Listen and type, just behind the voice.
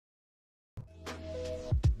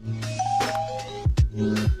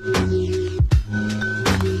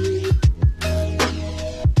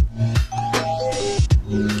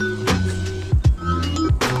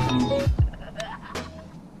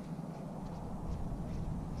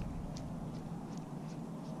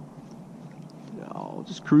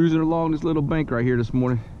Just cruising along this little bank right here this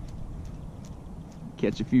morning.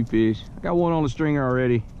 Catch a few fish. I got one on the stringer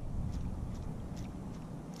already.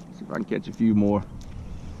 See if I can catch a few more.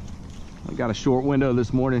 I got a short window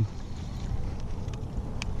this morning.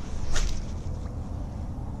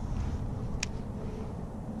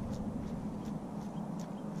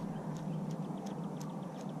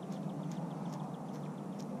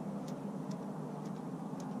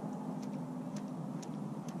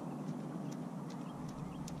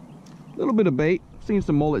 A little bit of bait. Seen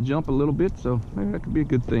some mullet jump a little bit, so maybe that could be a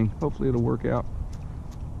good thing. Hopefully it'll work out.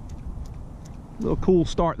 A little cool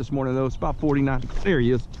start this morning though. It's about 49. There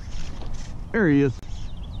he is. There he is.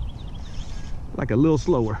 Like a little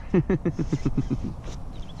slower.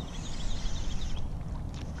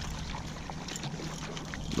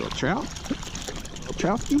 Little trout. Little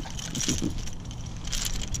troutski.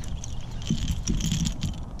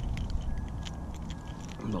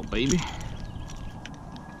 Little baby.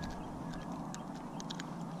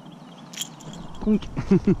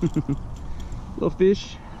 Little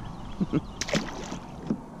fish.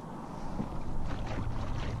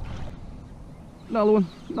 Another one,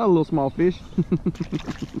 another little small fish.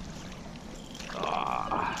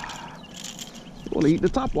 Want to eat the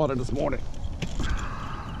topwater this morning.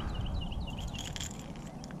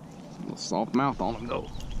 A little soft mouth on him though.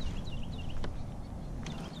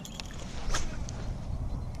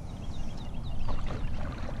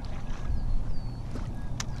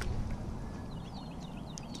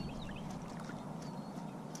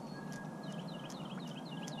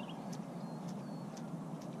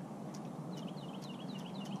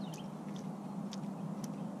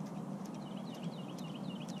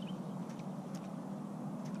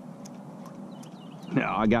 No,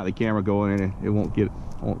 I got the camera going and it won't be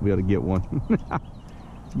able to get one.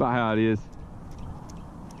 It's about how it is.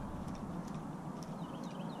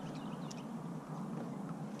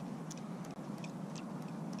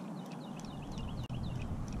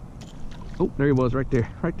 Oh, there he was right there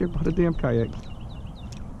by the damn kayak.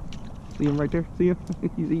 See him right there? See him?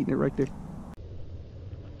 He's eating it right there.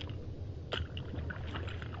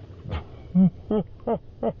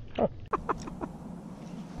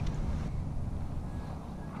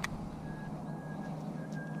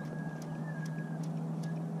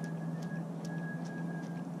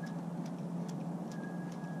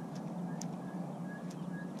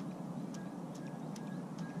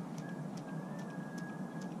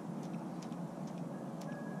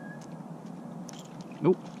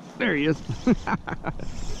 Nope, there he is.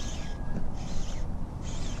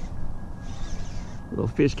 Little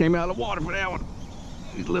fish came out of the water for that one.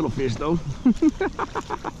 These little fish though.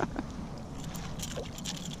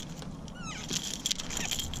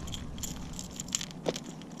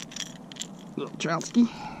 Little troutski.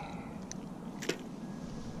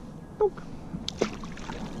 Spook.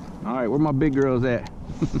 All right, where my big girls at?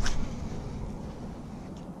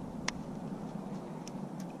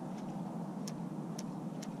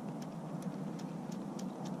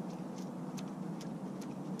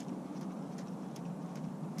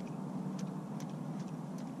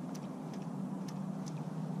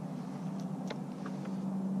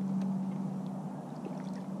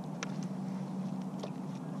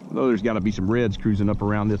 Oh, there's got to be some reds cruising up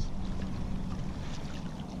around this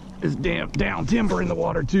damn down timber in the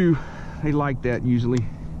water too. They like that usually.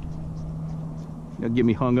 They'll get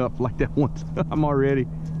me hung up like that once. I'm already.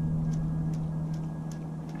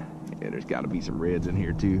 Yeah, there's got to be some reds in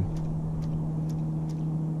here too.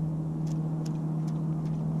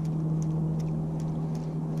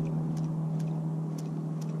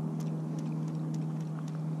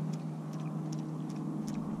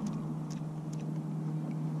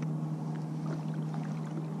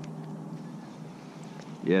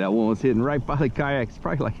 Yeah, that one was hitting right by the kayaks.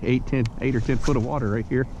 Probably like 8 or 10 foot of water right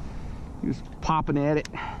here. He was popping at it.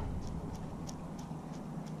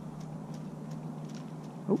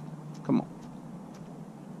 Oh, come on.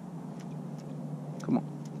 Come on.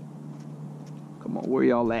 Come on, where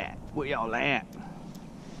y'all at? Where y'all at?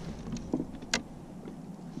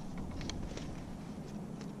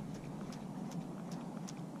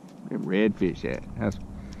 Them redfish at. That's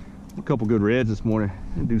a couple good reds this morning.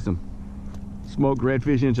 And do some smoked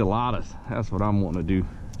redfish enchiladas. That's what I'm wanting to do.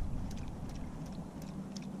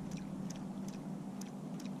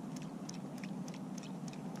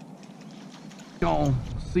 Gonna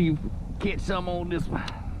see if we catch some on this one.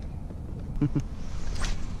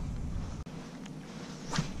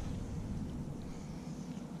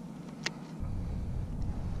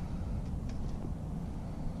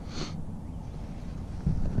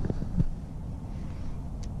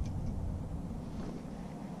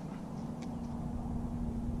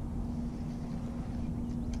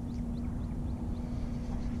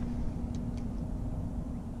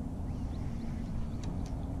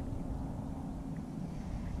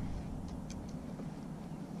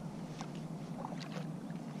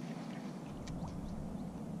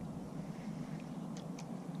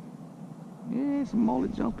 Man, some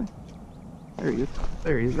mullet jumping. There he is.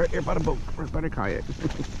 There he is, right there by the boat, right by the kayak.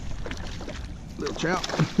 Little trout.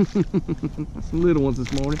 Some little ones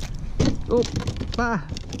this morning. Oh, bye.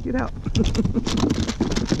 Get out.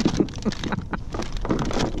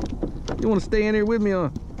 You want to stay in here with me, huh?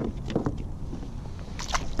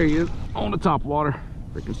 There he is, on the top water.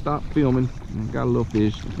 Freaking stop filming. Got a little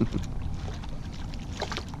fish.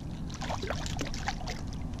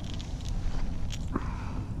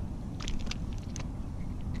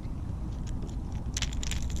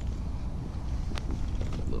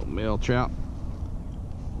 Little male trout.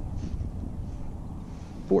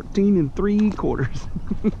 14 3/4.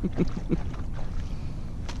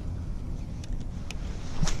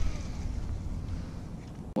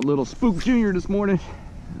 A little Spook Junior this morning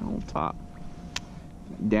on top.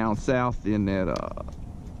 Down south in that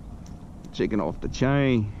chicken off the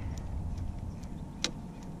chain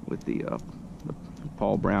with the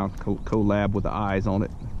Paul Brown collab with the eyes on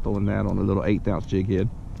it. Throwing that on a little 1/8 ounce jig head.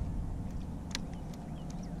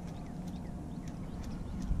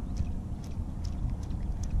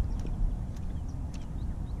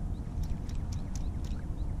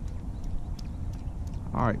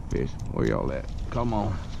 All right, fish, where y'all at? Come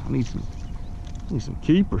on, I need some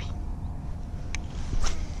keepers.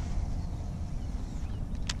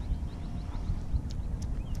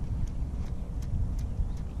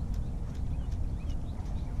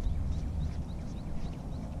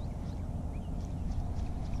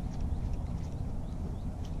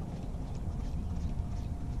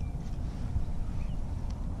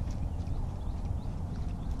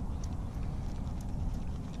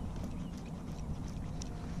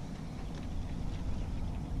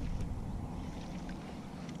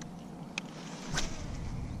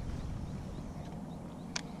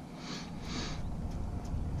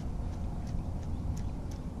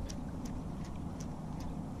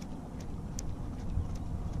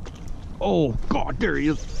 Oh God, there he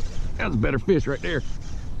is. That's a better fish right there.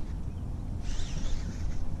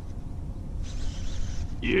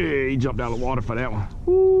 Yeah, he jumped out of the water for that one.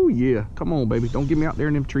 Ooh, yeah. Come on, baby. Don't get me out there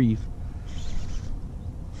in them trees.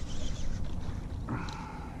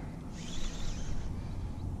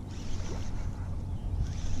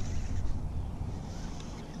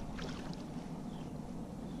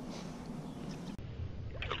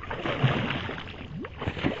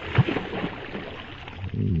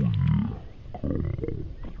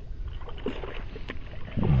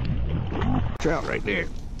 Trout right there.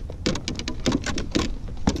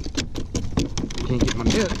 Can't get my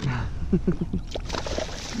net.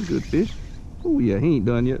 Good fish. Oh yeah, he ain't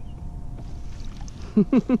done yet.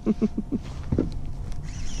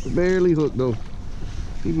 Barely hooked though.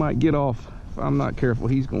 He might get off. If I'm not careful,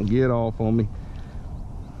 he's gonna get off on me.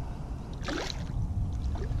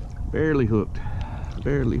 Barely hooked.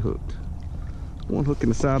 Barely hooked. One hook in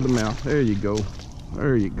the side of the mouth. There you go.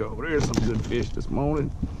 There you go. There's some good fish this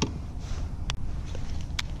morning.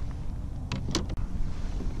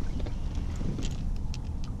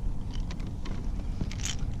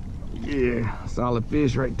 Yeah, solid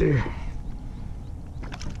fish right there.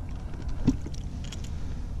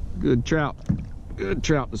 Good trout. Good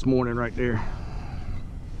trout this morning right there.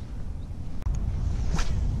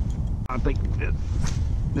 I think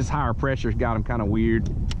this higher pressure's got him kind of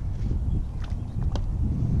weird.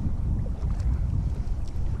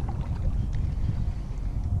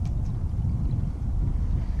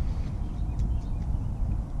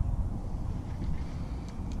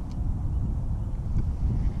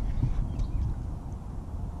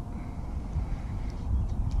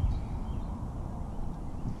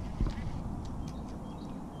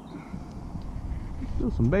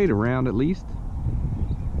 Still some bait around at least.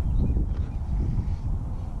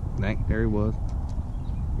 Dang, there he was.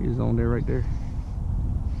 He was on there right there.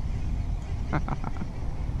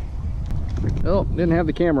 Oh, didn't have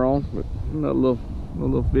the camera on, but another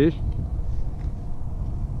little fish.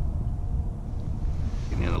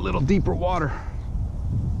 Getting in a little deeper water.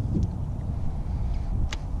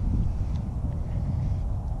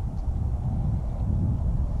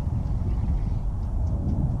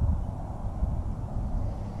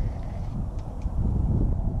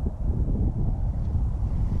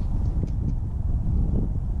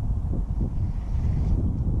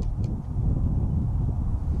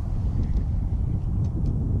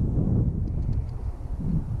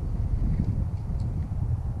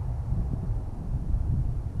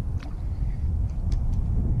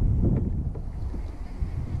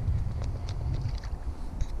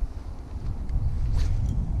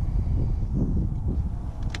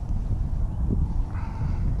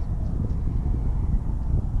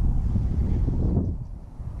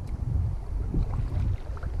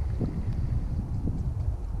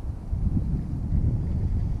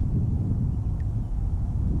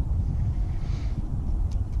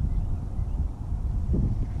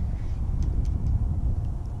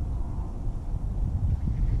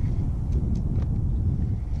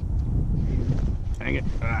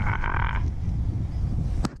 Ah.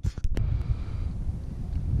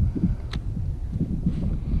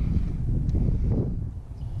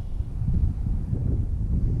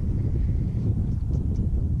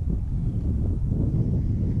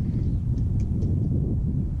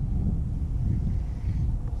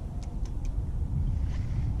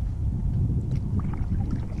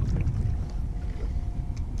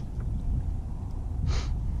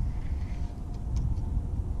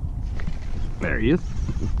 There he is.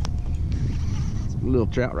 Some little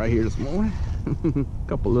trout right here this morning.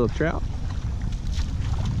 Couple little trout.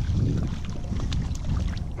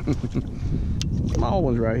 Small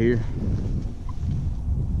ones right here.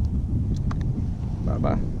 Bye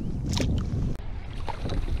bye.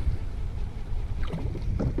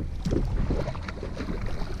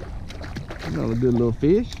 Another good little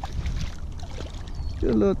fish.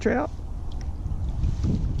 Good little trout.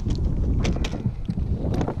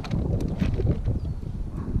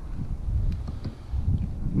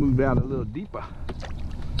 Move out a little deeper.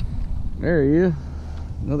 There he is.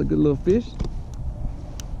 Another good little fish.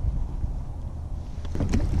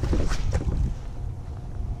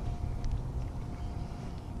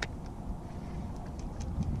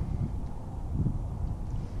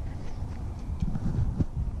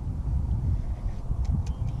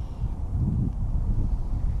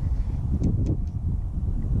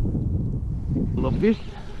 Little fish.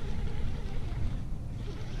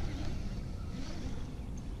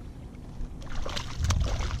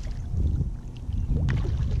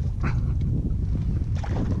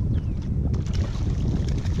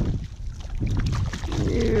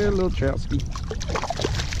 Yeah, little trout ski.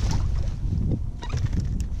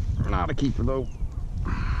 Not a keeper though.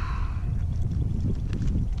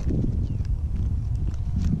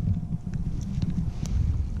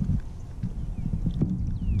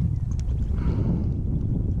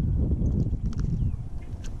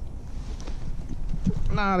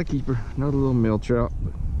 Not a keeper. Another little male trout.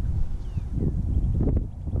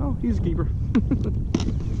 Oh, he's a keeper.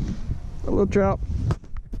 A little trout.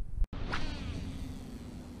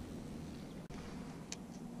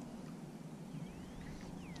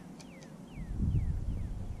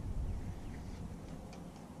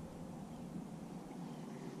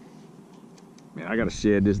 Man, I gotta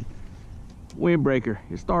shed this windbreaker.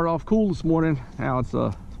 It started off cool this morning. Now it's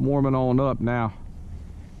warming on up now.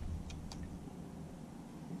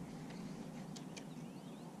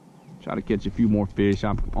 Try to catch a few more fish.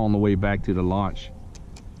 I'm on the way back to the launch.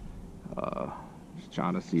 Just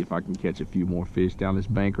trying to see if I can catch a few more fish down this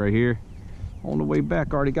bank right here. On the way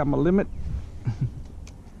back, already got my limit.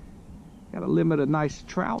 Got a limit of nice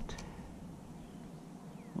trout.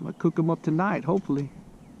 I'm gonna cook them up tonight, hopefully.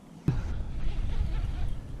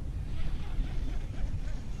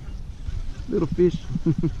 Little fish.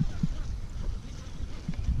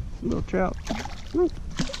 Little trout. Woo.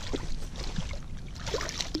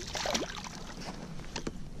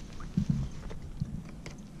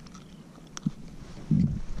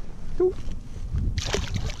 Woo.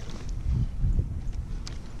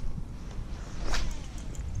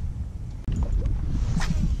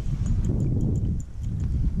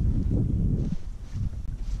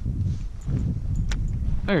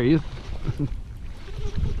 There he is.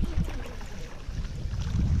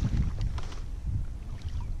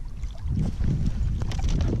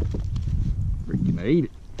 Freaking ate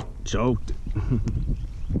it. Choked it.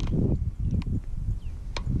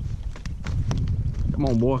 Come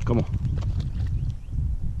on, boy. Come on.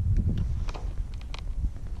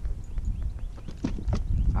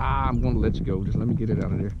 I'm gonna let you go. Just let me get it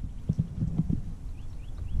out of there.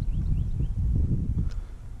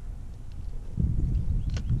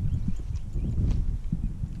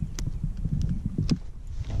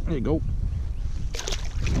 There you go.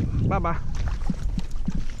 Bye-bye.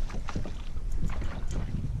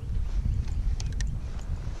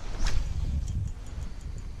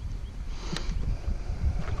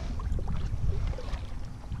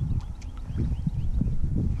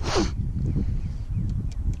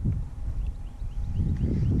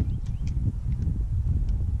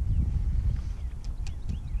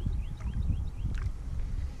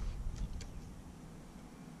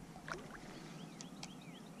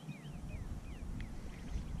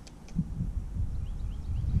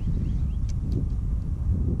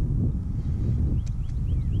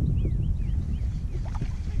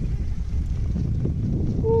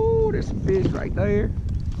 There's some fish right there.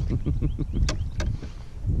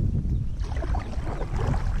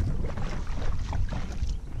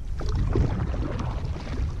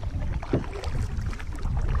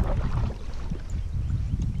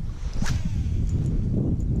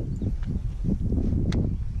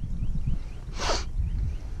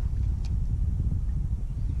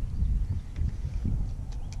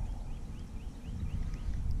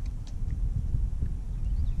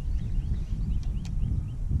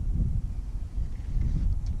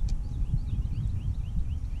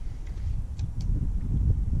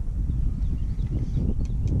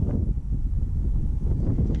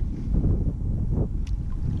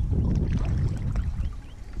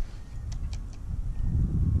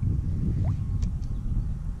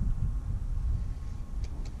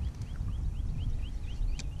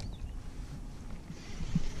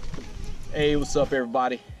 Hey, what's up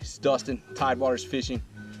everybody? It's Dustin, Tidewater's Fishing.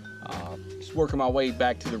 Just working my way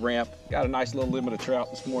back to the ramp. Got a nice little limit of trout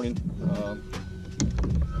this morning.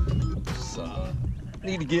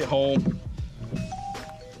 Need to get home,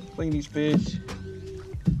 clean these fish.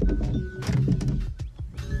 Got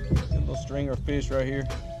a little stringer of fish right here.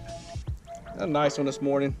 Got a nice one this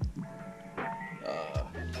morning.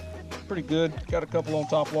 Pretty good. Got a couple on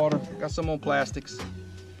top water. Got some on plastics.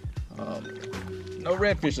 No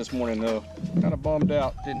redfish this morning though. Kind of bummed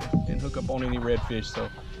out. Didn't hook up on any redfish. So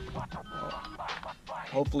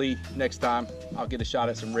hopefully next time I'll get a shot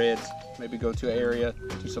at some reds. Maybe go to an area,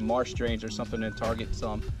 to some marsh drains or something and target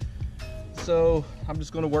some. So I'm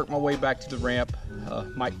just going to work my way back to the ramp.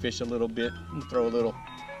 Might fish a little bit. I'm gonna throw a little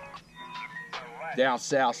down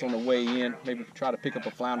south on the way in. Maybe try to pick up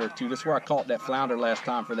a flounder or two. That's where I caught that flounder last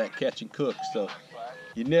time for that catch and cook. So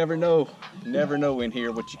you never know in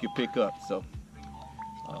here what you could pick up. So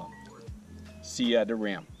see you at the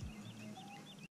ramp.